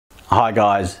Hi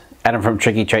guys, Adam from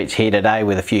Tricky Treats here today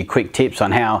with a few quick tips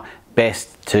on how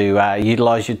best to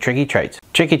utilise your Tricky Treats.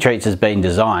 Tricky Treats has been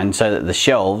designed so that the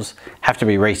shelves have to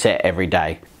be reset every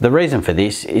day. The reason for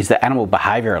this is that animal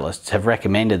behaviouralists have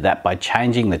recommended that by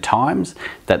changing the times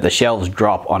that the shelves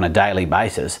drop on a daily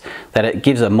basis, that it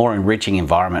gives a more enriching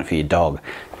environment for your dog.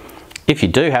 If you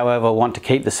do, however, want to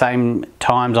keep the same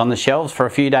times on the shelves for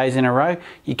a few days in a row,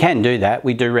 you can do that.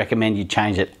 We do recommend you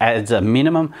change it as a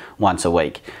minimum once a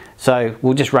week. So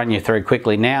we'll just run you through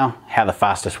quickly now how the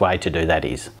fastest way to do that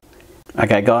is.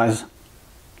 Okay guys,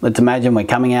 let's imagine we're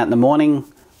coming out in the morning.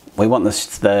 We want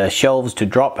the shelves to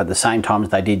drop at the same time as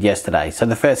they did yesterday. So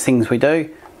the first things we do,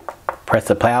 press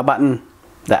the power button,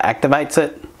 that activates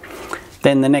it.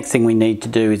 Then the next thing we need to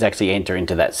do is actually enter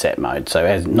into that set mode. So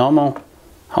as normal,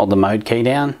 hold the mode key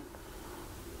down.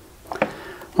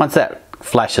 Once that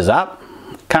flashes up,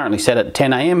 currently set at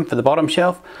 10 AM for the bottom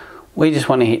shelf, we just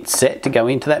want to hit set to go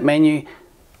into that menu,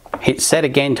 hit set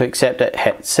again to accept it,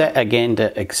 hit set again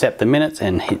to accept the minutes,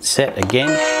 and hit set again.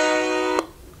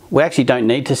 We actually don't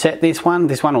need to set this one.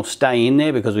 This one will stay in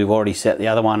there because we've already set the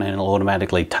other one and it'll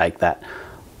automatically take that.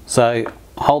 So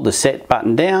hold the set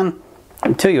button down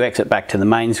until you exit back to the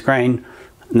main screen,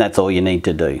 and that's all you need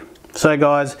to do. So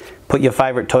guys, put your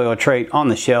favourite toy or treat on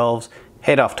the shelves,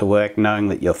 head off to work knowing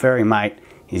that your furry mate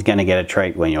is going to get a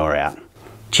treat when you're out.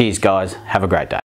 Cheers guys, have a great day.